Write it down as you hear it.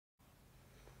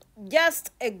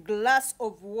Just a glass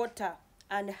of water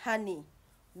and honey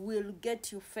will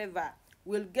get you favor,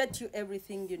 will get you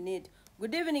everything you need.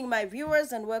 Good evening, my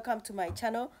viewers, and welcome to my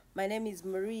channel. My name is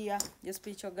Maria, your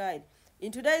spiritual guide.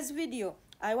 In today's video,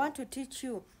 I want to teach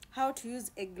you how to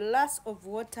use a glass of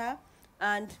water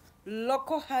and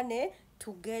local honey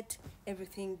to get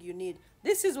everything you need.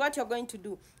 This is what you're going to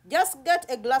do. Just get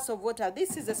a glass of water.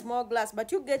 This is a small glass,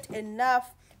 but you get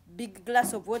enough big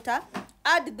glass of water.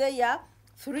 Add there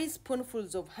 3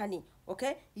 spoonfuls of honey.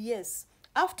 Okay, yes.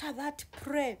 After that,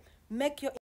 pray.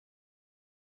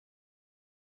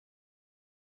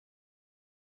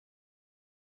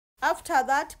 After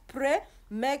that, pray.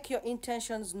 Make your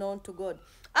intentions known to God.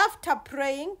 After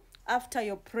praying, after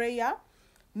your prayer,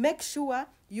 make sure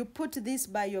you put this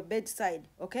by your bedside.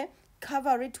 Okay,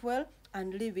 cover it well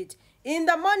and leave it. In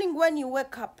the morning when you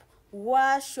wake up,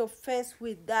 wash your face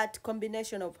with that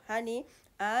combination of honey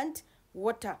and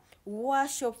water.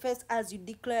 Wash your face as you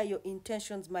declare your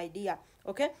intentions, my dear.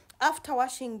 Okay, after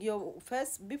washing your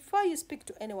face, before you speak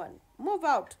to anyone, move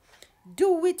out.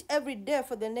 Do it every day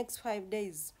for the next 5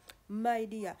 days. My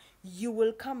dear, you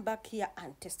will come back here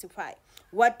and testify.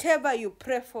 Whatever you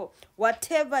pray for,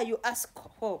 whatever you ask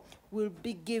for will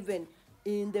be given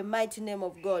in the mighty name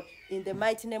of God, in the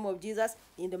mighty name of Jesus,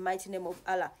 in the mighty name of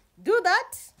Allah. Do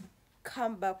that.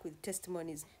 Come back with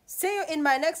testimonies. See you in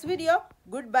my next video.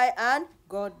 Goodbye and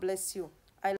God bless you.